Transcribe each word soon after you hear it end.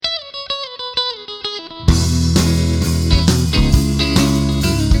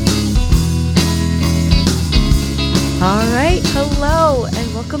right, hello,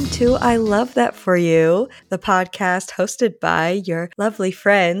 and welcome to I Love That For You, the podcast hosted by your lovely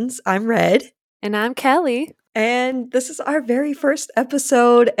friends. I'm Red. And I'm Kelly. And this is our very first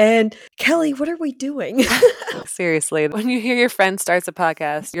episode. And Kelly, what are we doing? Seriously, when you hear your friend starts a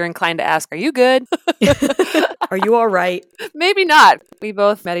podcast, you're inclined to ask, are you good? Are you all right? Maybe not. We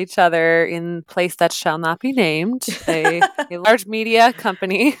both met each other in a place that shall not be named, a large media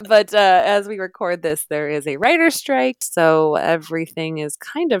company. But as we record this, there is a writer's strike. So everything is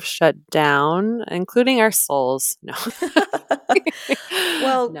kind of shut down, including our souls. No.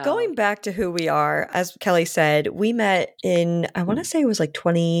 Well, No. Going back to who we are, as Kelly said, we met in, I want to say it was like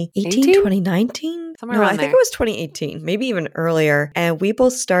 2018, 2019? Somewhere around I think it was 2018, maybe even earlier. And we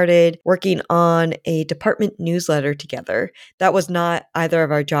both started working on a department newsletter together. That was not either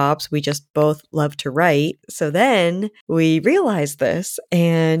of our jobs. We just both love to write. So then we realized this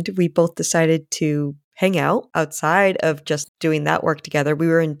and we both decided to hang out outside of just doing that work together. We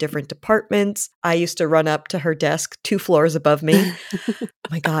were in different departments. I used to run up to her desk 2 floors above me. Oh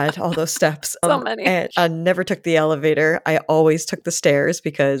my God, all those steps. So many. And I never took the elevator. I always took the stairs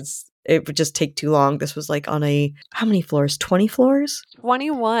because it would just take too long. This was like on how many floors? 20 floors?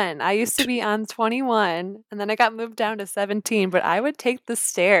 21. I used to be on 21 and then I got moved down to 17, but I would take the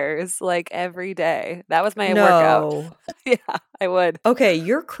stairs like every day. That was my workout. Yeah, I would. Okay,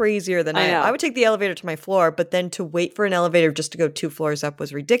 you're crazier than I am. know. I would take the elevator to my floor, but then to wait for an elevator just to go 2 floors up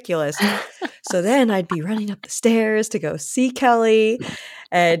was ridiculous. So then I'd be running up the stairs to go see Kelly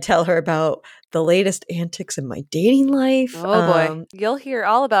and tell her about the latest antics in my dating life. Oh boy. You'll hear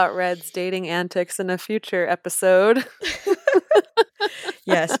all about Red's dating antics in a future episode.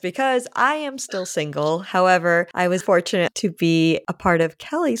 Yes, because I am still single. However, I was fortunate to be a part of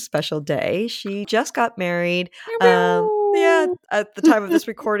Kelly's special day. She just got married. Yeah, at the time of this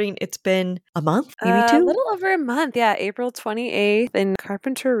recording, it's been a month, maybe 2? A little over a month. Yeah, April 28th in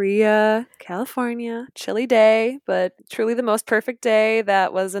Carpinteria, California. Chilly day, but truly the most perfect day.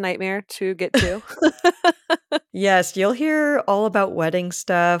 That was a nightmare to get to. Yes, you'll hear all about wedding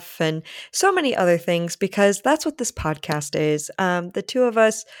stuff and so many other things because that's what this podcast is. The two of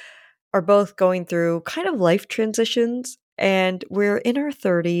us are both going through kind of life transitions and we're in our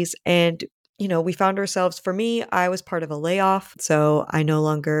 30s and we found ourselves, for me, I was part of a layoff. So I no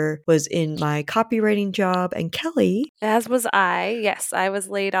longer was in my copywriting job. And Kelly. As was I. Yes, I was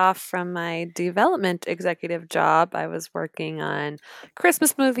laid off from my development executive job. I was working on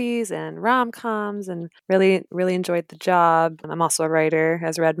Christmas movies and rom-coms and really, really enjoyed the job. I'm also a writer,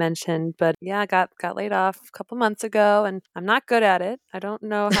 as Red mentioned. But yeah, I got laid off a couple months ago and I'm not good at it. I don't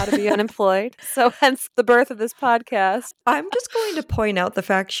know how to be unemployed. So hence the birth of this podcast. I'm just going to point out the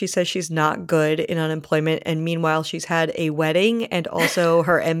fact she says she's not good in unemployment, and meanwhile she's had a wedding and also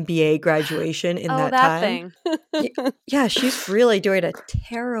her MBA graduation in that time. Thing. Yeah, she's really doing a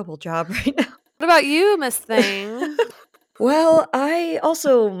terrible job right now. What about you, Miss Thing? Well, I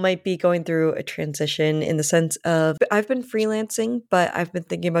also might be going through a transition in the sense of I've been freelancing, but I've been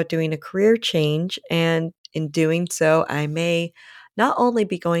thinking about doing a career change, and in doing so, I may not only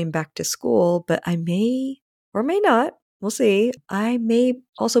be going back to school, but I may or may not. We'll see. I may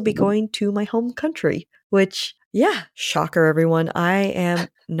also be going to my home country, which, yeah, shocker, everyone. I am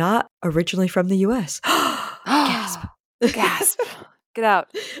not originally from the US. Gasp. Gasp. Get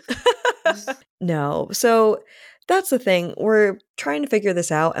out. No. So that's the thing. We're trying to figure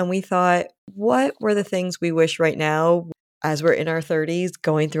this out. And we thought, what were the things we wish right now as we're in our 30s,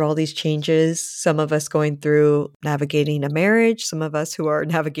 going through all these changes? Some of us going through navigating a marriage, some of us who are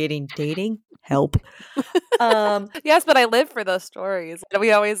navigating dating. Help. Yes, but I live for those stories.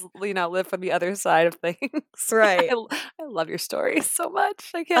 We always, live for the other side of things. Right. I love your stories so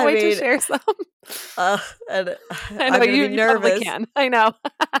much. I can't wait to share some. And I know you probably can. I know.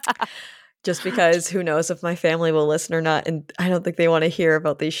 Just because who knows if my family will listen or not. And I don't think they want to hear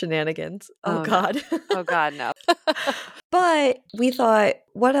about these shenanigans. Oh God. No. Oh God, no. But we thought,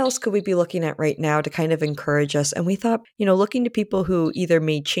 what else could we be looking at right now to kind of encourage us? And we thought, looking to people who either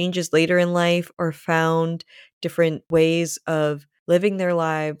made changes later in life or found different ways of living their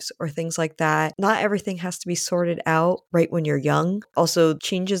lives or things like that. Not everything has to be sorted out right when you're young. Also,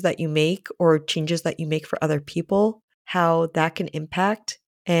 changes that you make or changes that you make for other people, how that can impact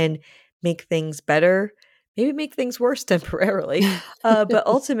and make things better, maybe make things worse temporarily. But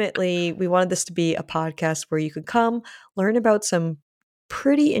ultimately, we wanted this to be a podcast where you could come learn about some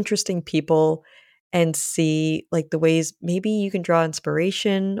pretty interesting people and see like the ways maybe you can draw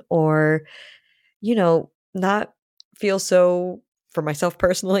inspiration or, not feel so, for myself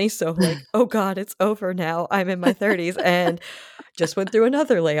personally, so like, oh God, it's over now. I'm in my 30s and just went through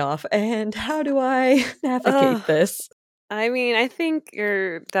another layoff. And how do I navigate this? I mean, I think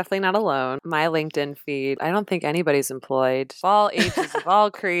you're definitely not alone. My LinkedIn feed, I don't think anybody's employed. Of all ages, of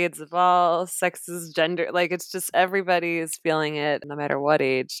all creeds, of all sexes, gender, like it's just everybody is feeling it no matter what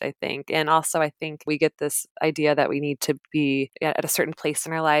age, I think. And also, I think we get this idea that we need to be at a certain place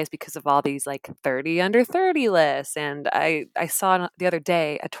in our lives because of all these like 30 under 30 lists. And I saw the other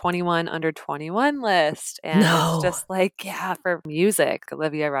day a 21 under 21 list. And it's No. just like, yeah, for music,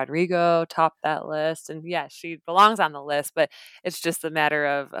 Olivia Rodrigo topped that list. And yeah, she belongs on the list. But it's just a matter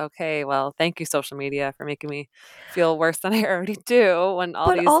of, okay, well, thank you, social media, for making me feel worse than I already do when all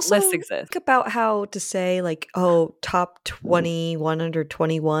But these lists also exist. think about how to say like, oh, top 21 under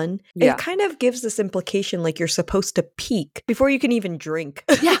 21. It Yeah. kind of gives this implication like you're supposed to peak before you can even drink.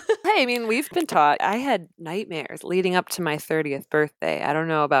 Yeah. Hey, I mean, we've been taught. I had nightmares leading up to my 30th birthday. I don't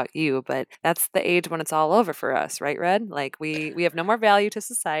know about you, but that's the age when it's all over for us, right, Red? Like we have no more value to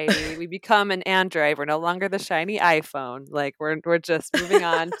society. We become an Android. We're no longer the shiny iPhone. Like we're just moving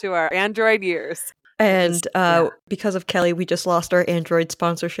on to our Android years. And Yeah. because of Kelly, we just lost our Android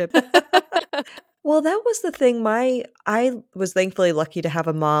sponsorship. Well, that was the thing. I was thankfully lucky to have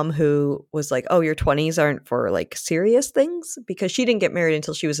a mom who was like, "Oh, your 20s aren't for like serious things," because she didn't get married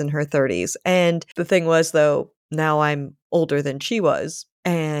until she was in her 30s. And the thing was though, now I'm older than she was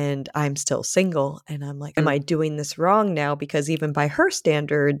and I'm still single and I'm like, am I doing this wrong now because even by her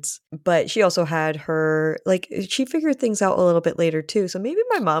standards, but she also had her like she figured things out a little bit later too. So maybe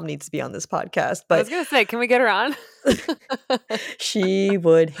my mom needs to be on this podcast, I but was gonna say, can we get her on? she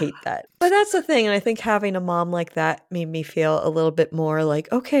would hate that. But that's the thing, and I think having a mom like that made me feel a little bit more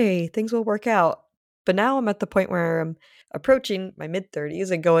like, "Okay, things will work out." But now I'm at the point where I'm approaching my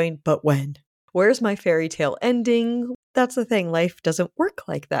mid-30s and going, "But when? Where's my fairy tale ending?" That's the thing, life doesn't work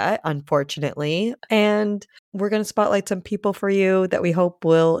like that, unfortunately, and we're gonna spotlight some people for you that we hope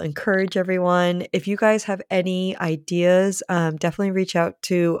will encourage everyone. If you guys have any ideas, definitely reach out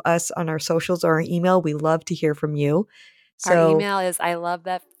to us on our socials or our email. We love to hear from you. Our So email is I love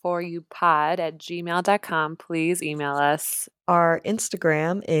that for you pod at gmail.com. Please email us. our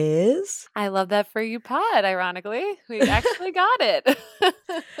Instagram is I love that for you pod, ironically. We actually got it.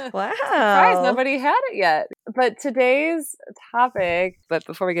 Surprised wow. nobody had it yet. But today's topic, but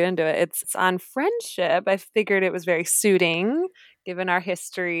before we get into it, it's on friendship. I figured it was very suiting given our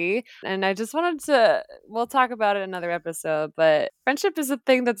history. And I just wanted to, we'll talk about it in another episode, but friendship is a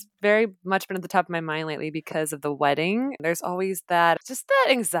thing that's very much been at the top of my mind lately because of the wedding. There's always just that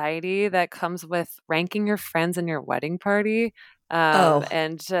anxiety that comes with ranking your friends in your wedding party. Oh,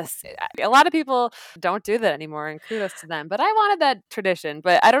 And just a lot of people don't do that anymore, and kudos to them. But I wanted that tradition.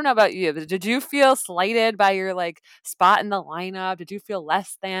 But I don't know about you. Did you feel slighted by your like spot in the lineup? Did you feel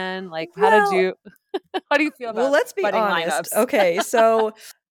less than? Like, how did well, you? How do you feel about let's be wedding honest. lineups? Okay, so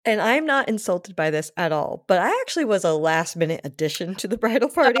and I'm not insulted by this at all, but I actually was a last minute addition to the bridal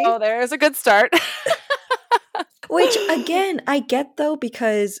party, So there's a good start. which again, I get though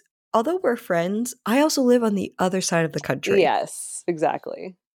because although we're friends, I also live on the other side of the country. Yes,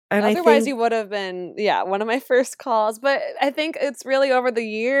 exactly. And I Otherwise, think you would have been, yeah, one of my first calls. But I think it's really over the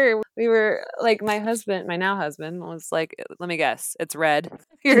year. We were like, my now husband was like, let me guess, it's Red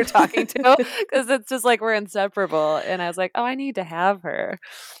you're talking to. Because it's just like we're inseparable. And I was like, oh, I need to have her.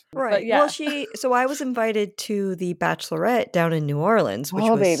 But right. Well, yeah. so I was invited to the bachelorette down in New Orleans, which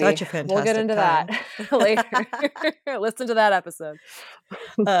Oh, was baby. such a We'll get fantastic into that time. later. Listen to that episode.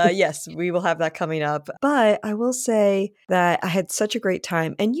 Yes, we will have that coming up. But I will say that I had such a great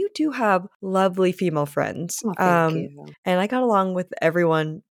time, and you do have lovely female friends. Oh, thank you. And I got along with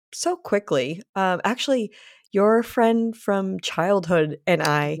everyone so quickly. Actually, your friend from childhood and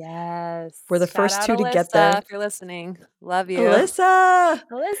I Yes. were the Shout first out two to get there. Alyssa if you're listening. Love you. Alyssa!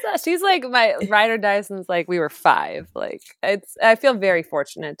 Alyssa, she's like my ride or die since like we were 5. Like I feel very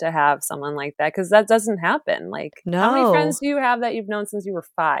fortunate to have someone like that because that doesn't happen. Like, how many friends No. do you have that you've known since you were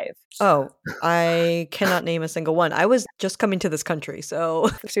 5? Oh, I cannot name a single one. I was just coming to this country, so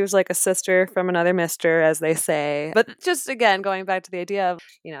She was like a sister from another mister, as they say. But just again, going back to the idea of,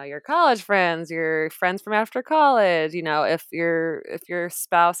 your college friends, your friends from after college, if your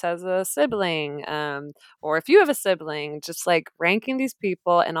spouse has a sibling, or if you have a sibling, just like ranking these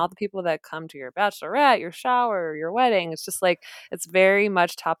people and all the people that come to your bachelorette, your shower, your wedding, it's just like it's very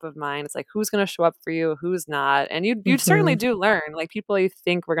much top of mind. It's like who's gonna show up for you, who's not. And you certainly Mhm. do learn. Like people you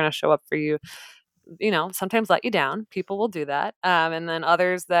think were gonna show up for you sometimes let you down. People will do that. And then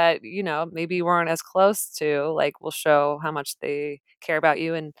others that, maybe you weren't as close to, like, will show how much they care about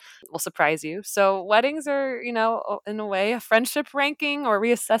you and will surprise you. So weddings are, in a way, a friendship ranking or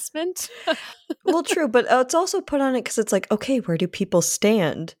reassessment. Well, true, but it's also put on it because it's like, okay, where do people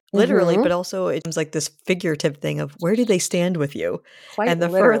stand literally, Mm-hmm. but also it seems like this figurative thing of where do they stand with you? Quite And the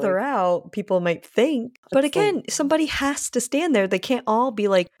further literally. out people might think, but It's the again, somebody has to stand there. They can't all be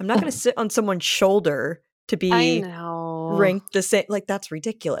like, I'm not going to sit on someone's shoulder to I be know. ranked the same. Like, that's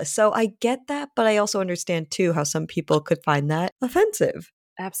ridiculous. So I get that, but I also understand too how some people could find that offensive.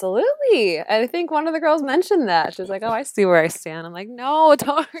 Absolutely. And I think one of the girls mentioned that. She was like, "Oh, I see where I stand." I'm like, "No,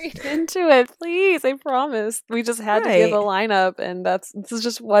 don't read into it, please. I promise. We just had to give a Right. lineup, and this is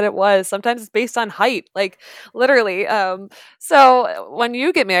just what it was. Sometimes it's based on height, like literally. So when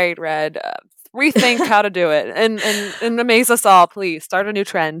you get married, Red, rethink how to do it, and amaze us all, please. Start a new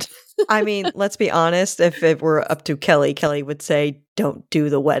trend. I mean, let's be honest. If it were up to Kelly, Kelly would say, don't do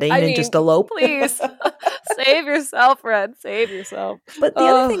the wedding I and mean, just elope. please save yourself, Red. Save yourself. But the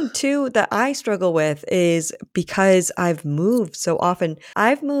other Oh, thing too that I struggle with is because I've moved so often.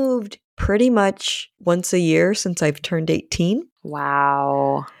 I've moved pretty much once a year since I've turned 18.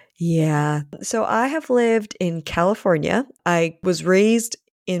 wow. Yeah. So I have lived in California. I was raised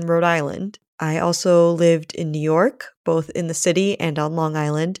in Rhode Island. I also lived in New York, both in the city and on Long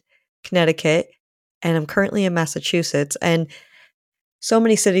Island, Connecticut, and I'm currently in Massachusetts. And so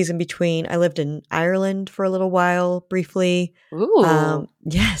many cities in between. I lived in Ireland for a little while, briefly. Ooh.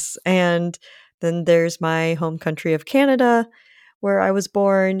 Yes. And then there's my home country of Canada, where I was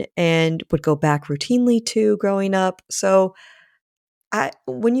born and would go back routinely to growing up. So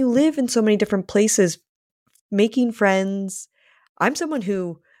when you live in so many different places, making friends, I'm someone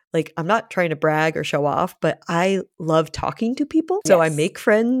who, like, I'm not trying to brag or show off, but I love talking to people. So I Yes. make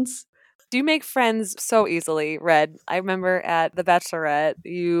friends. Do you make friends so easily, Red? I remember at the Bachelorette,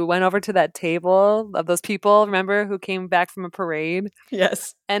 you went over to that table of those people, remember, who came back from a parade?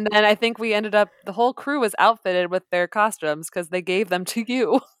 Yes. And then I think we ended up, the whole crew was outfitted with their costumes because they gave them to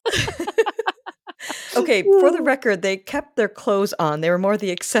you. Okay, for the record, they kept their clothes on. They were more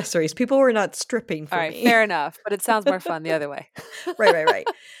the accessories. People were not stripping All for right, me. fair enough. But it sounds more fun the other way. Right.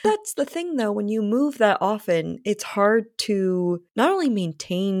 That's the thing, though. When you move that often, it's hard to not only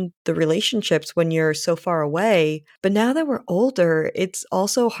maintain the relationships when you're so far away, but now that we're older, it's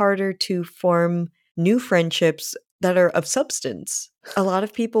also harder to form new friendships that are of substance. A lot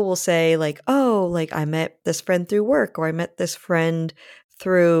of people will say, like, oh, like I met this friend through work, or I met this friend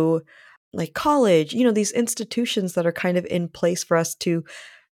through like college, these institutions that are kind of in place for us to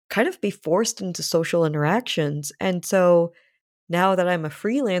kind of be forced into social interactions. And so now that I'm a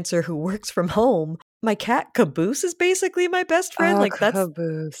freelancer who works from home, my cat Caboose is basically my best friend. Oh, Like, that's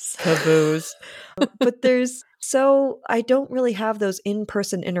caboose. Caboose. But I don't really have those in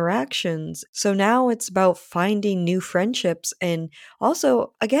person interactions. So now it's about finding new friendships. And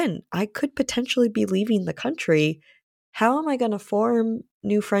also, again, I could potentially be leaving the country. How am I going to form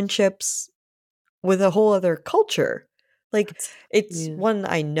new friendships with a whole other culture? Like, it's Yeah. one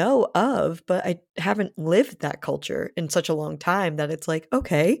I know of, but I haven't lived that culture in such a long time that it's like,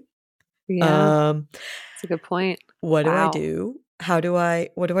 okay, Yeah, um, that's a good point. what do I Wow. do?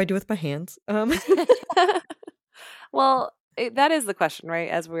 What do I do with my hands? Well, that is the question, right?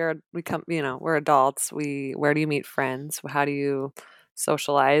 As we come, we're adults. Where do you meet friends? How do you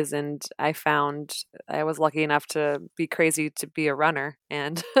socialize? And I found I was lucky enough to be crazy to be a runner,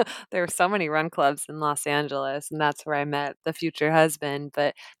 and there were so many run clubs in Los Angeles, and that's where I met the future husband.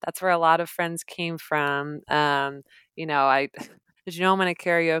 But that's where a lot of friends came from. I did you know I'm in a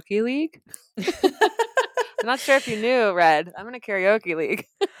karaoke league? I'm not sure if you knew, Red. I'm in a karaoke league.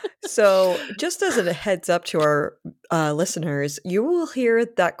 So, just as a heads up to our listeners, you will hear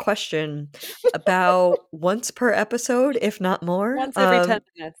that question about once per episode, if not more, Once every 10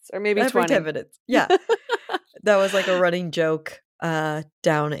 minutes or maybe every 10 20. minutes. Yeah. That was like a running joke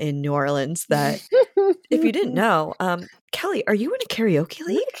down in New Orleans that if you didn't know, Kelly, are you in a karaoke I'm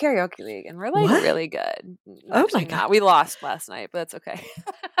in league? a karaoke league and we're like What? really good. Oh my Actually God. not. We lost last night, but that's okay.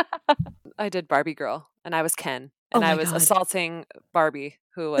 I did Barbie Girl and I was Ken Oh and I my was God. assaulting Barbie,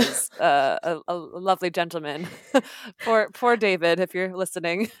 who was a lovely gentleman. Poor David, if you're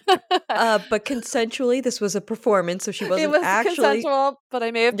listening. But consensually, this was a performance, so she It wasn't was actually. consensual, but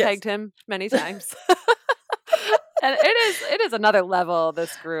I may have Yes. pegged him many times. And it is another level,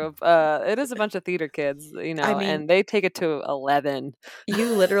 this group. It is a bunch of theater kids, I mean, and they take it to 11. you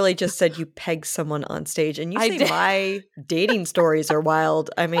literally just said you pegged someone on stage, and you I say did. my dating stories are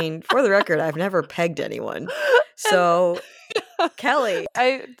wild. I mean, for the record, I've never pegged anyone. And So, Kelly.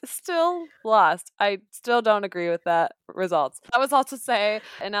 I still lost. I still don't agree with that results. I was also say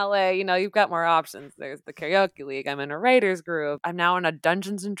in LA, you've got more options. There's the karaoke league. I'm in a writers group. I'm now in a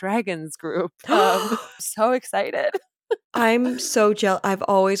Dungeons and Dragons group. So excited. I'm so jealous. I've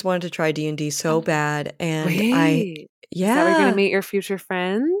always wanted to try D&D so bad, and Wait. Is that where you're going to Yeah. meet your future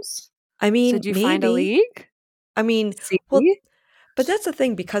friends? I So mean, did you find a maybe. league? I mean, See? well, but that's the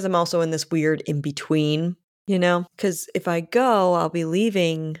thing because I'm also in this weird in between, because if I go, I'll be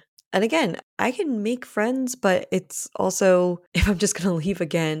leaving. And again, I can make friends, but it's also, if I'm just going to leave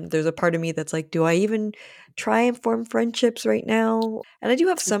again, there's a part of me that's like, do I even try and form friendships right now? And I do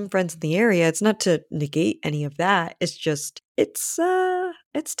have some friends in the area. It's not to negate any of that. It's just, it's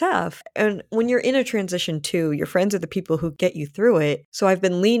tough. And when you're in a transition too, your friends are the people who get you through it. So I've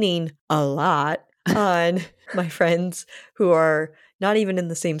been leaning a lot on my friends who are not even in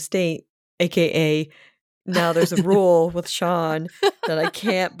the same state, aka now there's a rule with Sean that I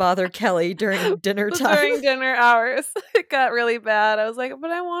can't bother Kelly during dinner time. During dinner hours, it got really bad. I was like, but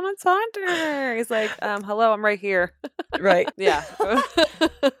I want to talk to her. He's like, hello, I'm right here. Right. Yeah.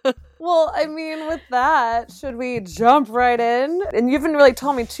 Well, I mean, with that, should we jump right in? And you haven't really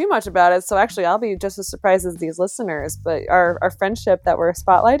told me too much about it, so actually I'll be just as surprised as these listeners, but our friendship that we're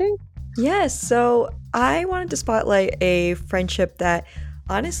spotlighting? Yes, so I wanted to spotlight a friendship that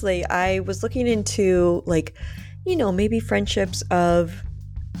honestly I was looking into, like, maybe friendships of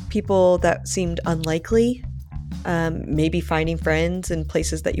people that seemed unlikely, maybe finding friends in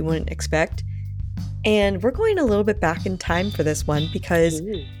places that you wouldn't expect. And we're going a little bit back in time for this one because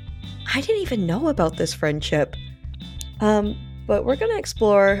I didn't even know about this friendship. But we're going to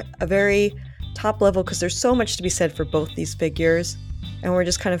explore a very top level because there's so much to be said for both these figures. And we're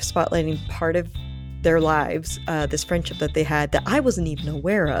just kind of spotlighting part of their lives, this friendship that they had that I wasn't even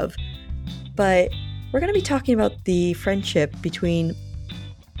aware of. But we're going to be talking about the friendship between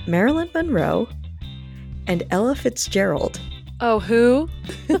Marilyn Monroe and Ella Fitzgerald. Oh, who?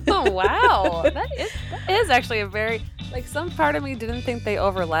 Oh, wow. That is actually a very, like, some part of me didn't think they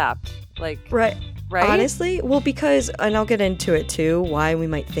overlapped. Like, Right. Right? Honestly, well, because, and I'll get into it too, why we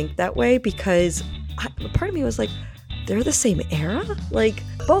might think that way, because part of me was like, they're the same era? Like,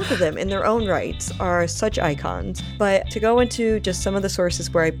 both of them in their own rights are such icons. But to go into just some of the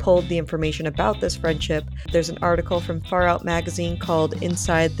sources where I pulled the information about this friendship, there's an article from Far Out magazine called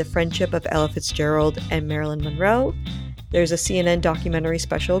Inside the Friendship of Ella Fitzgerald and Marilyn Monroe. There's a CNN documentary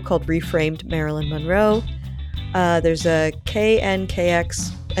special called Reframed Marilyn Monroe. There's a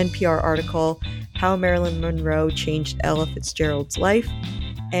KNKX NPR article, How Marilyn Monroe Changed Ella Fitzgerald's Life.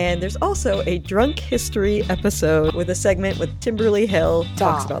 And there's also a Drunk History episode with a segment with Kimberly Hill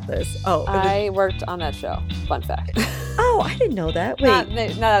talks about this. Oh, I worked on that show. Fun fact. Oh, I didn't know that. Wait. Not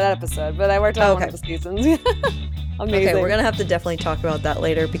that episode, but I worked on one of the seasons. Amazing. Okay, we're going to have to definitely talk about that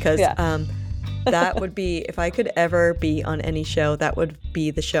later because that would be, if I could ever be on any show, that would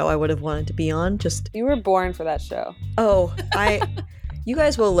be the show I would have wanted to be on. You were born for that show. Oh, you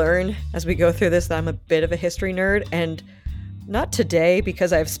guys will learn as we go through this that I'm a bit of a history nerd, and not today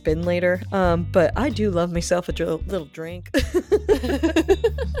because I have spin later, but I do love myself a little drink.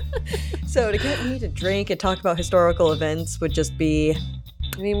 So to get me to drink and talk about historical events would just be...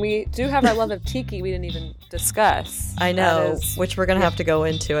 I mean, we do have our love of tiki we didn't even discuss. I know, which we're going to have to go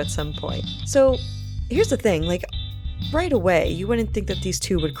into at some point. So here's the thing, like, right away, you wouldn't think that these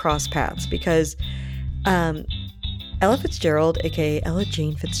two would cross paths because Ella Fitzgerald, aka Ella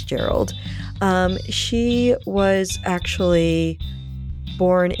Jane Fitzgerald, she was actually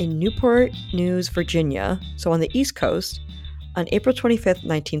born in Newport News, Virginia, so on the East Coast, on April 25th,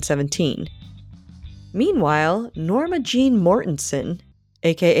 1917. Meanwhile, Norma Jean Mortensen,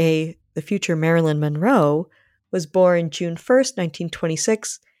 aka the future Marilyn Monroe, was born June 1st,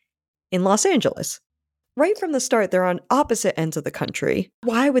 1926, in Los Angeles. Right from the start, they're on opposite ends of the country.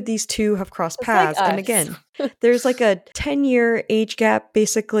 Why would these two have crossed paths? Like and again, there's like a 10-year age gap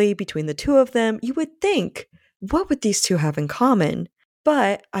basically between the two of them. You would think, what would these two have in common?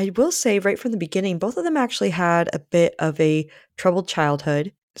 But I will say right from the beginning, both of them actually had a bit of a troubled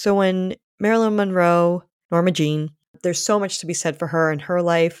childhood. So when Marilyn Monroe, Norma Jean, there's so much to be said for her and her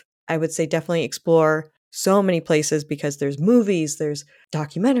life. I would say definitely explore so many places because there's movies, there's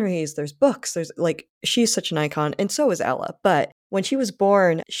documentaries, there's books, there's like, she's such an icon, and so is Ella. But when she was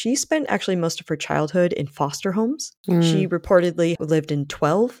born, she spent actually most of her childhood in foster homes. She reportedly lived in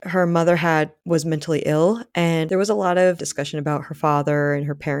 12. Her mother was mentally ill, and there was a lot of discussion about her father and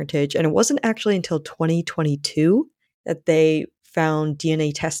her parentage. And it wasn't actually until 2022 that they found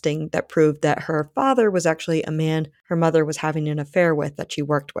DNA testing that proved that her father was actually a man her mother was having an affair with that she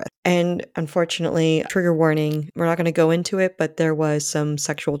worked with. And unfortunately, trigger warning, we're not going to go into it, but there was some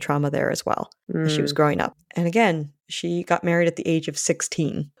sexual trauma there as well as she was growing up. And again, she got married at the age of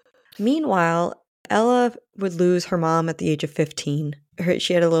 16. Meanwhile, Ella would lose her mom at the age of 15.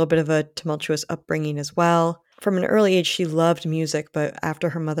 She had a little bit of a tumultuous upbringing as well. From an early age, she loved music, but after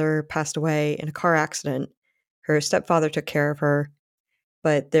her mother passed away in a car accident, Her stepfather took care of her,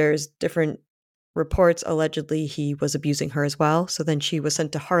 but there's different reports. Allegedly, he was abusing her as well. So then she was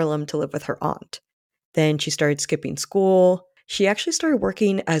sent to Harlem to live with her aunt. Then she started skipping school. She actually started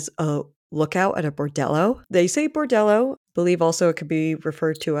working as a lookout at a bordello. They say bordello, believe also it could be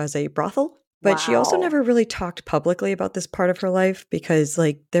referred to as a brothel. But she also Wow. never really talked publicly about this part of her life because,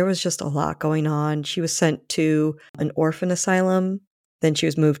 like, there was just a lot going on. She was sent to an orphan asylum. Then she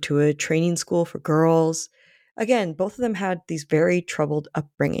was moved to a training school for girls. Again, both of them had these very troubled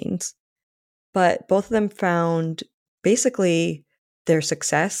upbringings. But both of them found basically their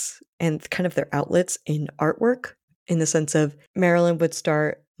success and kind of their outlets in artwork, in the sense of Marilyn would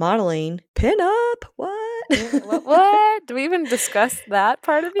start modeling pinup. What? What? Do we even discuss that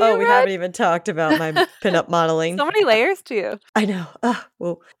part of you? Oh, we haven't even talked about my pinup modeling. So many layers to you. I know.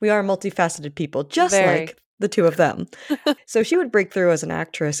 Well, we are multifaceted people, just Very. like the two of them. So she would break through as an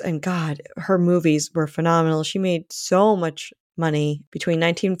actress, and God, her movies were phenomenal. She made so much money. Between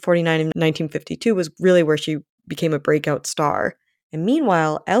 1949 and 1952 was really where she became a breakout star. And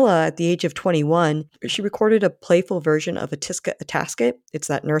meanwhile, Ella, at the age of 21, she recorded a playful version of A Tiska a Tasket. It's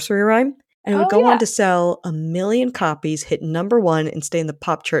that nursery rhyme. And it would go on to sell 1 million copies, hit number 1, and stay in the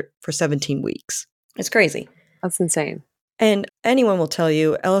pop chart for 17 weeks. It's crazy. That's insane. And anyone will tell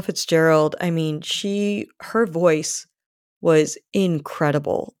you, Ella Fitzgerald, I mean, her voice was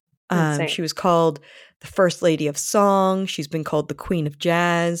incredible. She was called the First Lady of Song. She's been called the Queen of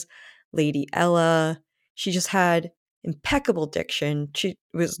Jazz, Lady Ella. She just had impeccable diction. She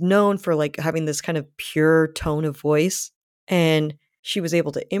was known for like having this kind of pure tone of voice. And she was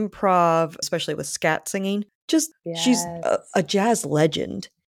able to improv, especially with scat singing. She's a jazz legend.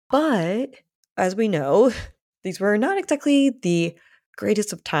 But as we know, these were not exactly the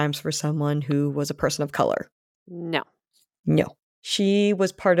greatest of times for someone who was a person of color. No. She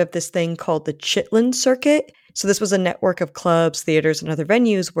was part of this thing called the Chitlin Circuit. So this was a network of clubs, theaters, and other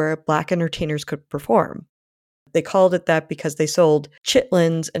venues where Black entertainers could perform. They called it that because they sold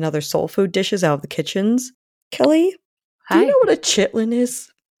chitlins and other soul food dishes out of the kitchens. Kelly, do you know what a chitlin is?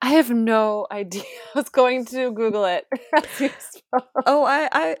 I have no idea. I was going to Google it. Oh,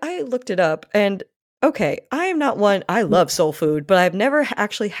 I looked it up, and okay, I am not one. I love soul food, but I've never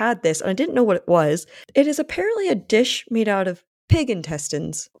actually had this, and I didn't know what it was. It is apparently a dish made out of pig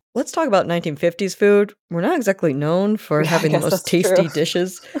intestines. Let's talk about 1950s food. We're not exactly known for having the most tasty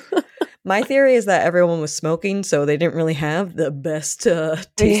dishes. My theory is that everyone was smoking, so they didn't really have the best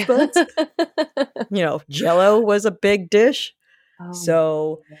taste buds. Jell-O was a big dish.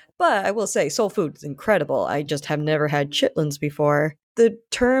 But I will say soul food is incredible. I just have never had chitlins before. The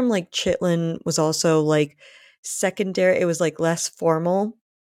term like chitlin was also like secondary. It was like less formal.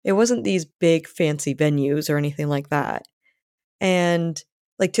 It wasn't these big fancy venues or anything like that. And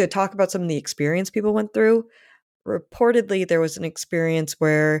like to talk about some of the experience people went through, reportedly there was an experience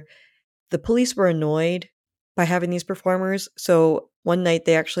where the police were annoyed by having these performers. So one night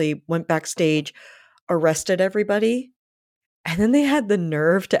they actually went backstage, arrested everybody, and then they had the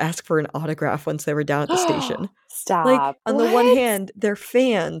nerve to ask for an autograph once they were down at the station. Stop. Like, on the one hand, they're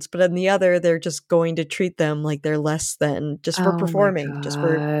fans, but on the other, they're just going to treat them like they're less than just for performing.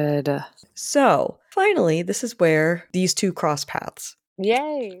 So, finally, this is where these two cross paths.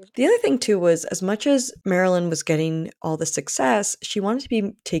 Yay. The other thing, too, was as much as Marilyn was getting all the success, she wanted to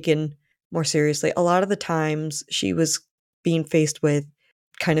be taken more seriously. A lot of the times, she was being faced with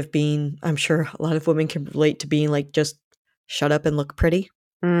kind of being, I'm sure a lot of women can relate to being like, just shut up and look pretty.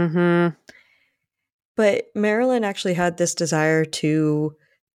 Mm-hmm. But Marilyn actually had this desire to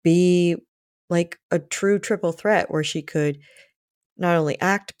be like a true triple threat where she could not only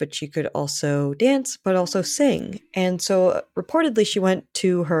act, but she could also dance, but also sing. And so reportedly she went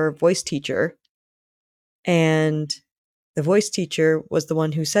to her voice teacher, and the voice teacher was the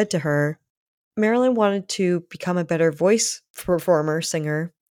one who said to her, Marilyn wanted to become a better voice performer,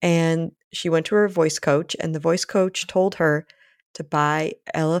 singer, and she went to her voice coach, and the voice coach told her to buy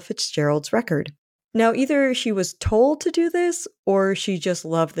Ella Fitzgerald's record. Now, either she was told to do this or she just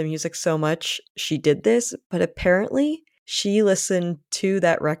loved the music so much she did this, but apparently she listened to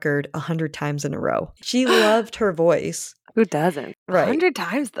that record 100 times in a row. She loved her voice. Who doesn't? Right. 100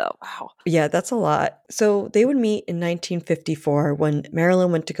 times, though. Wow. Yeah, that's a lot. So they would meet in 1954 when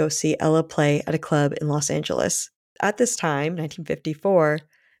Marilyn went to go see Ella play at a club in Los Angeles. At this time, 1954,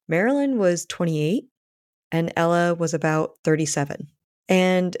 Marilyn was 28 and Ella was about 37.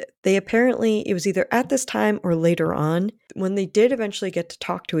 And they apparently, it was either at this time or later on, when they did eventually get to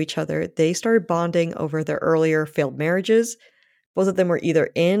talk to each other, they started bonding over their earlier failed marriages. Both of them were either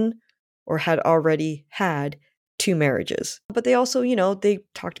in or had already had 2 marriages. But they also, they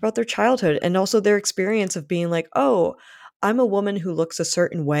talked about their childhood and also their experience of being like, oh, I'm a woman who looks a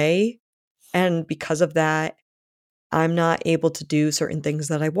certain way. And because of that, I'm not able to do certain things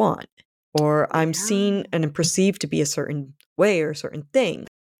that I want. Or I'm seen and perceived to be a certain way or a certain thing.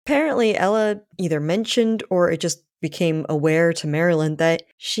 Apparently, Ella either mentioned or it just became aware to Marilyn that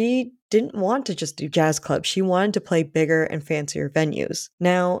she didn't want to just do jazz clubs. She wanted to play bigger and fancier venues.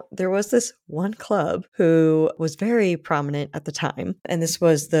 Now, there was this one club who was very prominent at the time, and this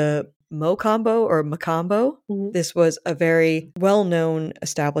was the Mocambo or Macambo. Mm-hmm. This was a very well-known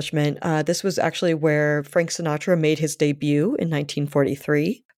establishment. This was actually where Frank Sinatra made his debut in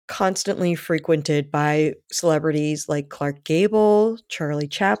 1943. Constantly frequented by celebrities like Clark Gable, Charlie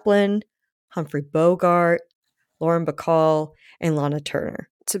Chaplin, Humphrey Bogart, Lauren Bacall, and Lana Turner.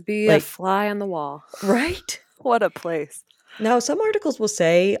 To be a fly on the wall. Right? What a place. Now, some articles will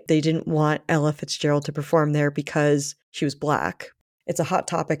say they didn't want Ella Fitzgerald to perform there because she was Black. It's a hot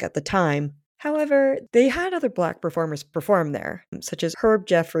topic at the time. However, they had other Black performers perform there, such as Herb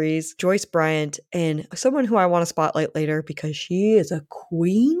Jeffries, Joyce Bryant, and someone who I want to spotlight later because she is a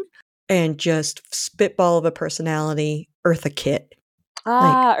queen and just spitball of a personality, Eartha Kitt.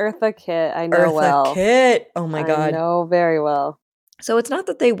 Eartha Kitt. I know well. Eartha Kitt. Oh my God. I know very well. So it's not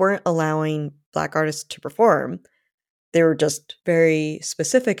that they weren't allowing Black artists to perform. They were just very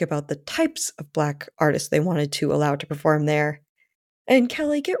specific about the types of Black artists they wanted to allow to perform there. And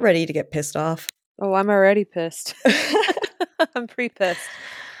Kelly, get ready to get pissed off. Oh, I'm already pissed. I'm pretty pissed.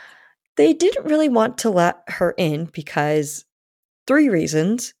 They didn't really want to let her in because 3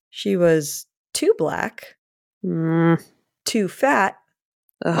 reasons. She was too Black, too fat,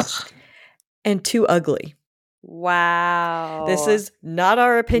 and too ugly. Wow. This is not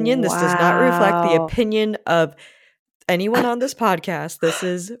our opinion. This does not reflect the opinion of anyone on this podcast. This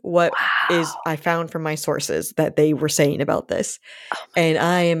is what is I found from my sources that they were saying about this. And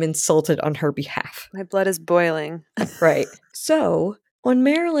I am insulted on her behalf. My blood is boiling. Right. So when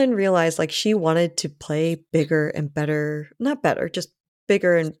Marilyn realized like she wanted to play bigger and better, not better, just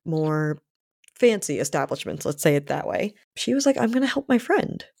bigger and more fancy establishments, let's say it that way, she was like, I'm going to help my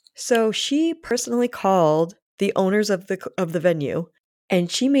friend. So she personally called the owners of the venue and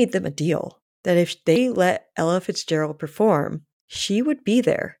she made them a deal that if they let Ella Fitzgerald perform, she would be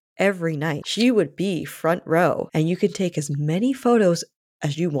there every night. She would be front row and you could take as many photos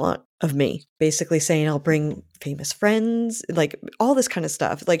as you want of me. Basically saying I'll bring famous friends, like all this kind of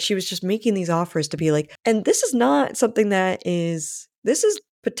stuff. Like she was just making these offers to be like, and this is not something this is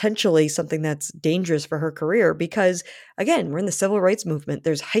potentially something that's dangerous for her career because again, we're in the civil rights movement.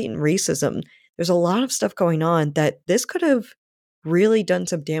 There's heightened racism. There's a lot of stuff going on that this could have really done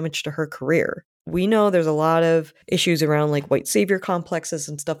some damage to her career. We know there's a lot of issues around like white savior complexes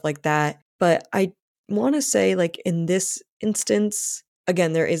and stuff like that. But I want to say like in this instance,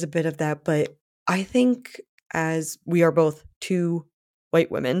 again, there is a bit of that. But I think as we are both 2 white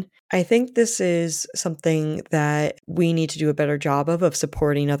women, I think this is something that we need to do a better job of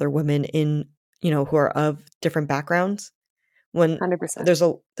supporting other women in, who are of different backgrounds. When 100%.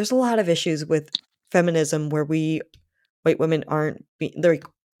 There's a lot of issues with feminism where white women aren't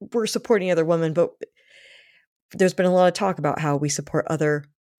we're supporting other women, but there's been a lot of talk about how we support other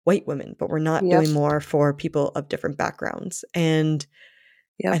white women, but we're not doing more for people of different backgrounds. And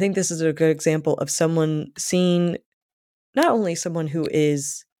I think this is a good example of someone seeing not only someone who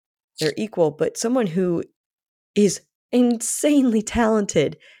is their equal, but someone who is insanely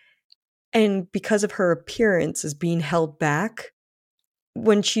talented and because of her appearance is being held back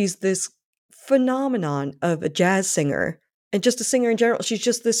when she's this phenomenon of a jazz singer and just a singer in general. She's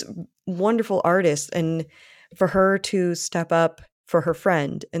just this wonderful artist. And for her to step up for her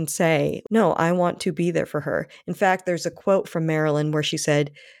friend and say, no, I want to be there for her. In fact, there's a quote from Marilyn where she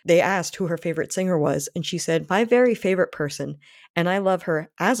said, they asked who her favorite singer was. And she said, my very favorite person. And I love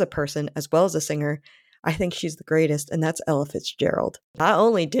her as a person as well as a singer. I think she's the greatest, and that's Ella Fitzgerald. Not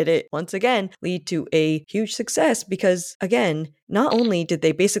only did it, once again, lead to a huge success because, again, not only did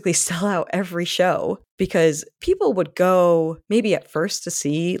they basically sell out every show, because people would go maybe at first to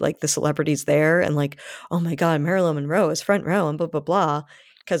see like the celebrities there and like, oh my God, Marilyn Monroe is front row and blah, blah, blah.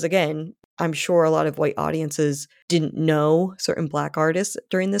 Because again, I'm sure a lot of white audiences didn't know certain Black artists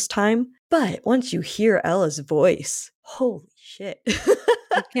during this time. But once you hear Ella's voice, holy shit.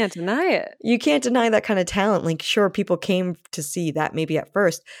 You can't deny it. You can't deny that kind of talent. Like, sure, people came to see that maybe at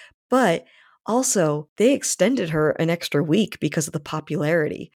first, but also they extended her an extra week because of the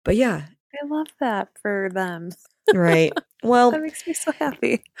popularity. But yeah. I love that for them. Right. Well, that makes me so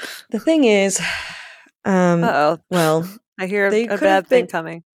happy. The thing is, well, I hear a bad thing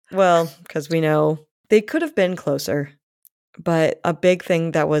coming. Well, because we know they could have been closer, but a big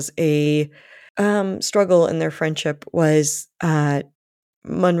thing that was a struggle in their friendship was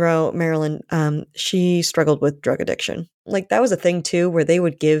Monroe, Marilyn, she struggled with drug addiction. Like, that was a thing too, where they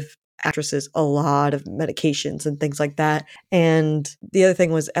would give actresses a lot of medications and things like that. And the other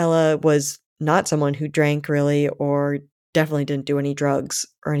thing was Ella was not someone who drank really, or definitely didn't do any drugs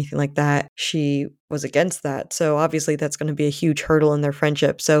or anything like that. She was against that. So obviously that's going to be a huge hurdle in their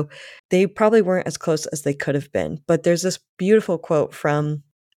friendship. So they probably weren't as close as they could have been. But there's this beautiful quote from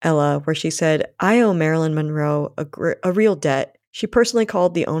Ella where she said, "I owe Marilyn Monroe a real debt. She personally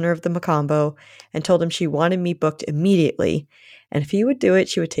called the owner of the Macombo and told him she wanted me booked immediately, and if he would do it,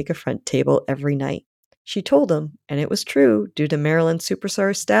 she would take a front table every night. She told him, and it was true due to Marilyn's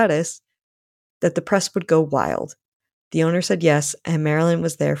superstar status, that the press would go wild. The owner said yes, and Marilyn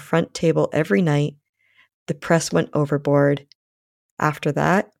was there front table every night. The press went overboard. After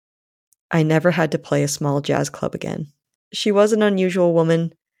that, I never had to play a small jazz club again." She was an unusual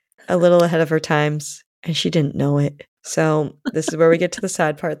woman, a little ahead of her times, and she didn't know it. So this is where we get to the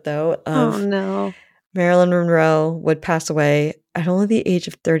sad part, though, Oh of no. Marilyn Monroe would pass away at only the age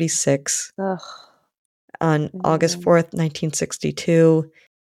of 36 Ugh. on August 4th, 1962.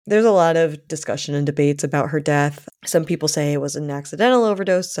 There's a lot of discussion and debates about her death. Some people say it was an accidental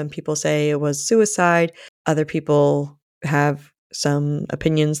overdose. Some people say it was suicide. Other people have some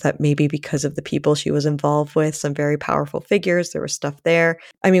opinions that maybe because of the people she was involved with, some very powerful figures, there was stuff there.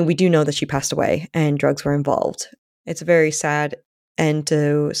 I mean, we do know that she passed away and drugs were involved. It's a very sad end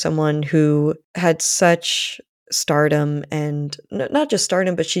to someone who had such stardom, and not just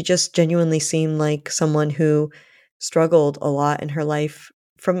stardom, but she just genuinely seemed like someone who struggled a lot in her life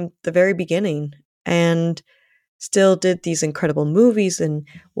from the very beginning, and still did these incredible movies and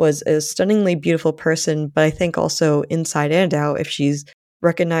was a stunningly beautiful person. But I think also inside and out, if she's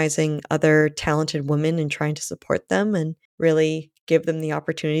recognizing other talented women and trying to support them and really give them the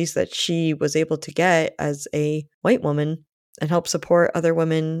opportunities that she was able to get as a white woman, and help support other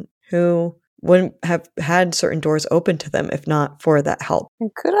women who wouldn't have had certain doors open to them if not for that help. And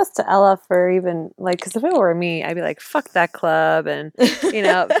kudos to Ella for even, like, because if it were me, I'd be like, fuck that club. And,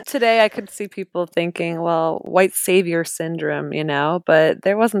 today I could see people thinking, well, white savior syndrome, but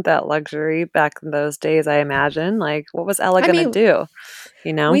there wasn't that luxury back in those days, I imagine. Like, what was Ella going to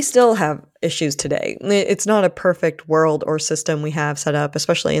do? We still have issues today. It's not a perfect world or system we have set up,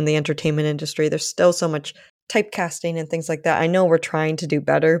 especially in the entertainment industry. There's still so much typecasting and things like that. I know we're trying to do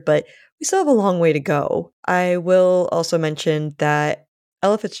better, but we still have a long way to go. I will also mention that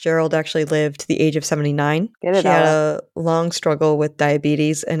Ella Fitzgerald actually lived to the age of 79. She had a long struggle with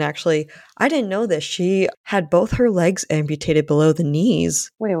diabetes, and actually, I didn't know this. She had both her legs amputated below the knees.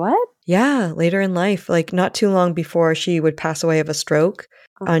 Wait, what? Yeah, later in life, like not too long before she would pass away of a stroke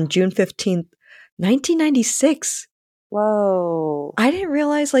on June 15th, 1996. Whoa. I didn't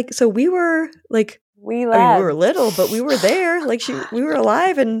realize, so we were we were little, but we were there. We were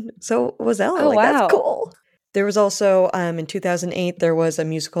alive, and so was Ella. Oh, wow. That's cool. There was also, in 2008, there was a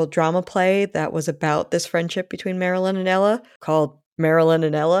musical drama play that was about this friendship between Marilyn and Ella called Marilyn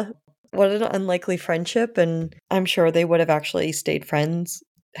and Ella. What an unlikely friendship, and I'm sure they would have actually stayed friends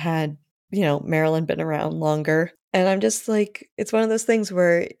had, Marilyn been around longer. And I'm just like, it's one of those things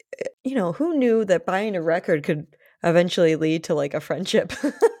where, who knew that buying a record could eventually lead to a friendship?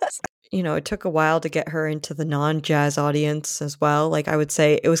 It took a while to get her into the non-jazz audience as well. I would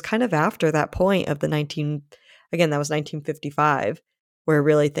say it was kind of after that point of that was 1955, where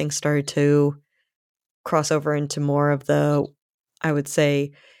really things started to cross over into more of the, I would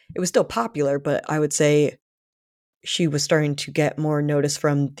say, it was still popular, but I would say she was starting to get more notice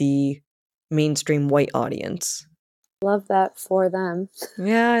from the mainstream white audience. Love that for them.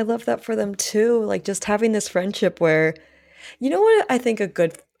 Yeah, I love that for them too. Just having this friendship where, you know what I think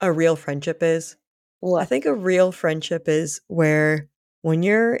a real friendship is? What? I think a real friendship is where when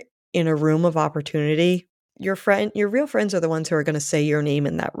you're in a room of opportunity, your real friends are the ones who are going to say your name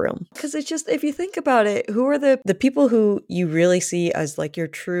in that room. Because it's just, if you think about it, who are the people who you really see as your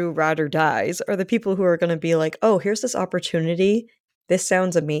true ride or dies are the people who are going to be like, oh, here's this opportunity. This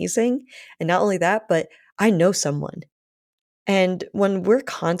sounds amazing. And not only that, but I know someone. And when we're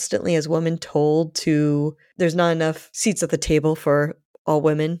constantly as women told there's not enough seats at the table for all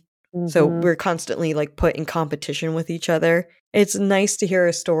women. Mm-hmm. So we're constantly put in competition with each other. It's nice to hear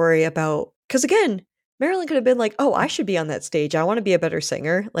a story about, because again, Marilyn could have been like, oh, I should be on that stage. I want to be a better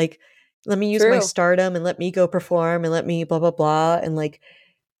singer. Let me use my stardom and let me go perform and let me blah, blah, blah. And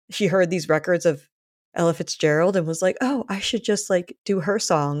she heard these records of Ella Fitzgerald and was like, oh, I should just do her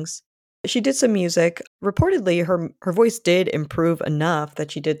songs. She did some music. Reportedly, her voice did improve enough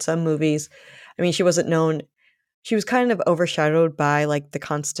that she did some movies I mean, she wasn't known. She was kind of overshadowed by like the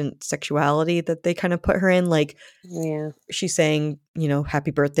constant sexuality that they kind of put her in. Like, Yeah. she's saying, "Happy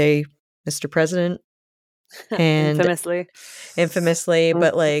birthday, Mr. President," and Infamously. infamously, Mm.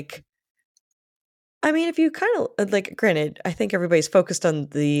 but like, I mean, if you kind of like, granted, I think everybody's focused on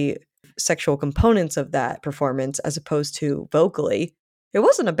the sexual components of that performance as opposed to vocally. It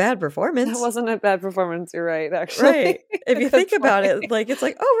wasn't a bad That performance. wasn't a bad performance, you're right, Right. actually. If you Good think about point. it, like, it's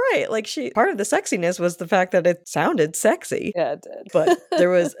like, oh, right. Like, part of the sexiness was the fact that it sounded sexy, Yeah, it did. but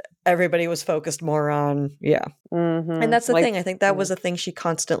everybody was focused more on, yeah. And that's the Like, thing. I think that yeah. was a thing she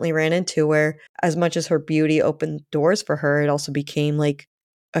constantly ran into, where as much as her beauty opened doors for her, it also became like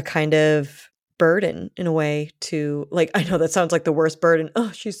a kind of burden in a way to, like, I know that sounds like the worst burden.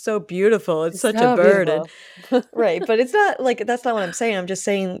 Oh, she's so beautiful. It's She's such a so burden. beautiful. Right. But it's not like, that's not what I'm saying. I'm just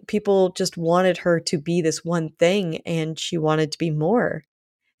saying people just wanted her to be this one thing and she wanted to be more.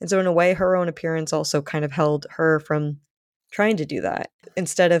 And so in a way, her own appearance also kind of held her from trying to do that.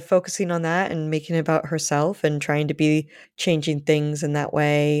 Instead of focusing on that and making it about herself and trying to be changing things in that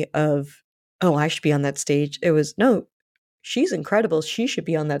way of, oh, I should be on that stage. It was, no, she's incredible. She should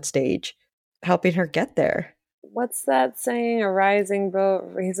be on that stage, helping her get there. What's that saying? A rising boat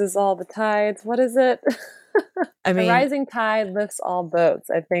raises all the tides. What is it? I A mean, rising tide lifts all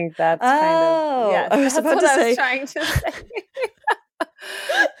boats. I think that's kind of, oh, yes, I was that's about what to I was say, trying to say.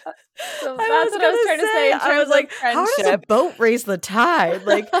 So I that's was what I was gonna trying to say say, in I was terms of like, how does a friendship. boat raise the tide?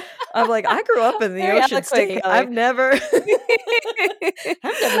 Like, I'm like, I grew up in the Very ocean eloquent, state. Kelly. I've never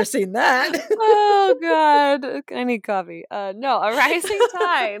seen that. Oh God, I need coffee. No, a rising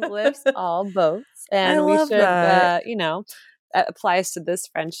tide lifts all boats, I and we love should, that. that applies to this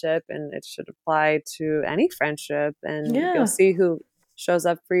friendship, and it should apply to any friendship. And you'll Yeah. see who shows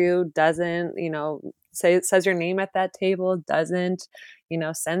up for you, doesn't, says your name at that table, doesn't,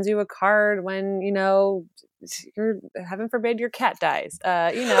 sends you a card when you're, heaven forbid, your cat dies.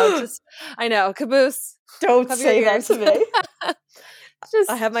 Just I know, caboose. Don't Cover your say that ears. to me. I Just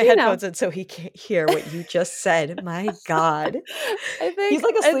have my headphones in so he can't hear what you just said. My God. I He's think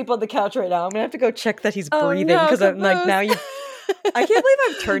like asleep on the couch right now. I'm gonna have to go check that he's oh breathing no, because I'm like, caboose. now you. I can't believe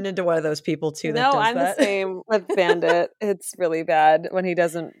I've turned into one of those people too that No, does I'm the that. same with Bandit. It's really bad when he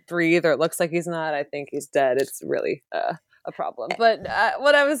doesn't breathe or it looks like he's not. I think he's dead. It's really a problem. But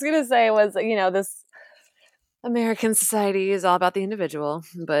what I was gonna say was, this American society is all about the individual,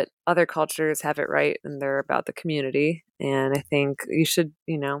 but other cultures have it right and they're about the community. And I think we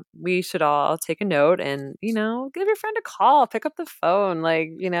should all take a note and, give your friend a call, pick up the phone. Like,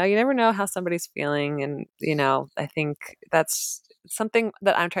 you never know how somebody's feeling. And, I think that's something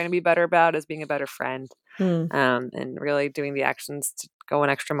that I'm trying to be better about, is being a better friend, Hmm. and really doing the actions to go an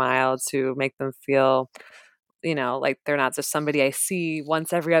extra mile to make them feel, like they're not just somebody I see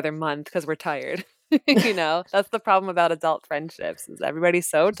once every other month because we're tired. That's the problem about adult friendships, is everybody's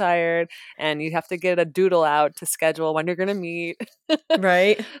so tired and you have to get a doodle out to schedule when you're going to meet.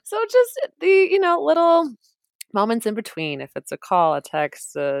 Right. So just the, little moments in between, if it's a call, a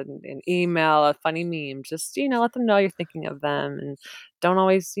text, an email, a funny meme, just, let them know you're thinking of them, and don't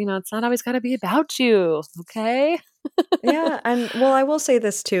always, it's not always got to be about you. Okay. Yeah, and well, I will say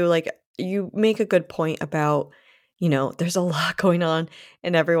this too, like, you make a good point about, there's a lot going on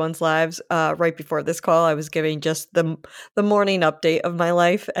in everyone's lives. Right before this call, I was giving just the morning update of my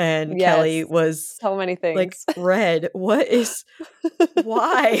life, and Kelly Yes. was So many like, things. "Red,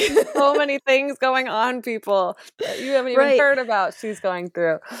 why?" So many things going on, people, that you haven't even Right. heard about she's going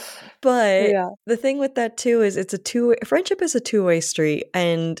through. But Yeah. the thing with that too is friendship is a two-way street,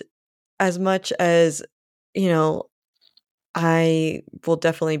 and as much as, you know, I will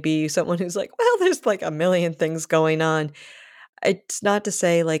definitely be someone who's like, "Well, there's, like, a million things going on." It's not to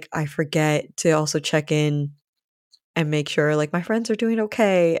say, like, I forget to also check in and make sure, like, my friends are doing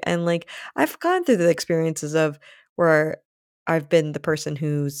okay, and, like, I've gone through the experiences of where I've been the person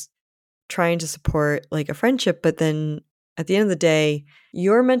who's trying to support, like, a friendship, but then at the end of the day,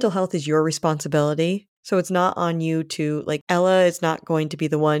 your mental health is your responsibility, so it's not on you to, like, Ella is not going to be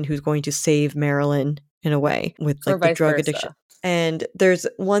the one who's going to save Marilyn in a way with, Or like, the vice drug addiction. versa. And there's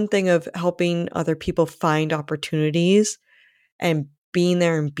one thing of helping other people find opportunities and being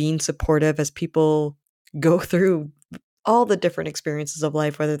there and being supportive as people go through all the different experiences of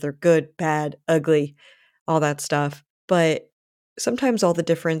life, whether they're good, bad, ugly, all that stuff. But sometimes all the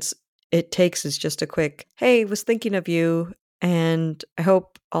difference it takes is just a quick, "Hey, was thinking of you, and I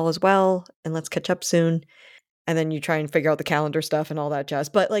hope all is well, and let's catch up soon." And then you try and figure out the calendar stuff and all that jazz.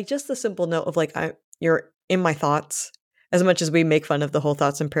 But, like, just the simple note of, like, you're in my thoughts, as much as we make fun of the whole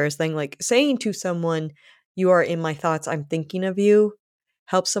thoughts and prayers thing, like, saying to someone, "You are in my thoughts, I'm thinking of you,"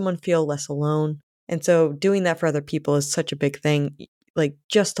 helps someone feel less alone. And so doing that for other people is such a big thing, like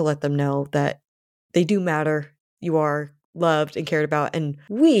just to let them know that they do matter. You are loved and cared about. And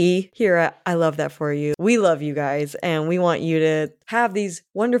we here at I Love That For You, we love you guys. And we want you to have these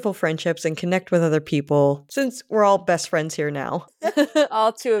wonderful friendships and connect with other people since we're all best friends here now.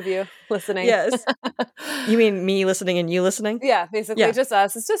 All two of you listening. Yes. You mean me listening and you listening? Yeah, basically just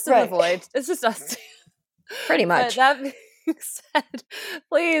us. It's just in the void. It's just us. Pretty much. But that being said,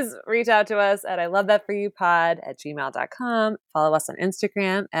 please reach out to us at ilovethatforyoupod@gmail.com. Follow us on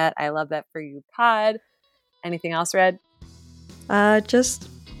Instagram at ilovethatforyoupod. Anything else, Red? Just,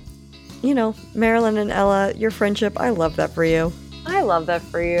 Marilyn and Ella, your friendship, I love that for you. I love that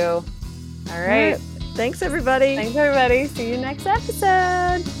for you. All right. Thanks, everybody. Thanks, everybody. See you next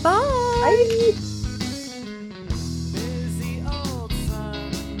episode. Bye. Bye.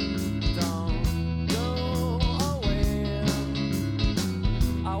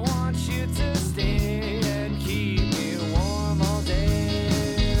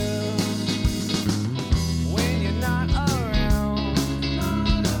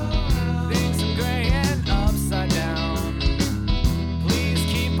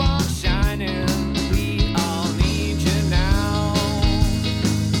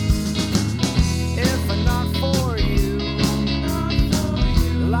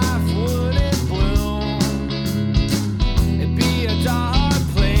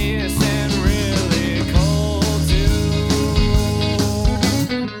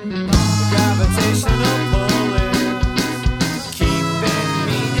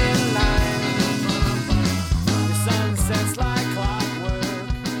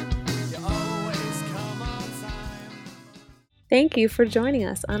 Thank you for joining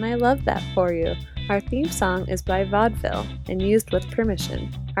us on I Love That For You. Our theme song is by Vaudeville and used with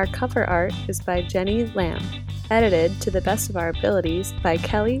permission. Our cover art is by Jenny Lamb, edited to the best of our abilities by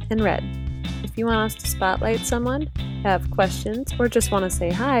Kelly and Red. If you want us to spotlight someone, have questions, or just want to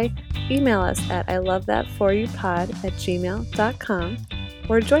say hi, email us at ilovethatforyoupod@gmail.com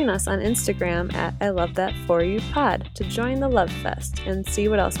or join us on Instagram at ilovethatforyoupod to join the Love Fest and see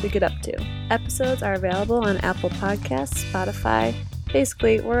what else we get up to. Episodes are available on Apple Podcasts, Spotify,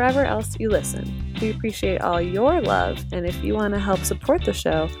 basically wherever else you listen. We appreciate all your love, and if you want to help support the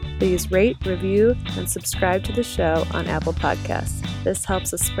show, please rate, review, and subscribe to the show on Apple Podcasts. This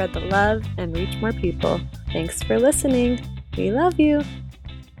helps us spread the love and reach more people. Thanks for listening. We love you.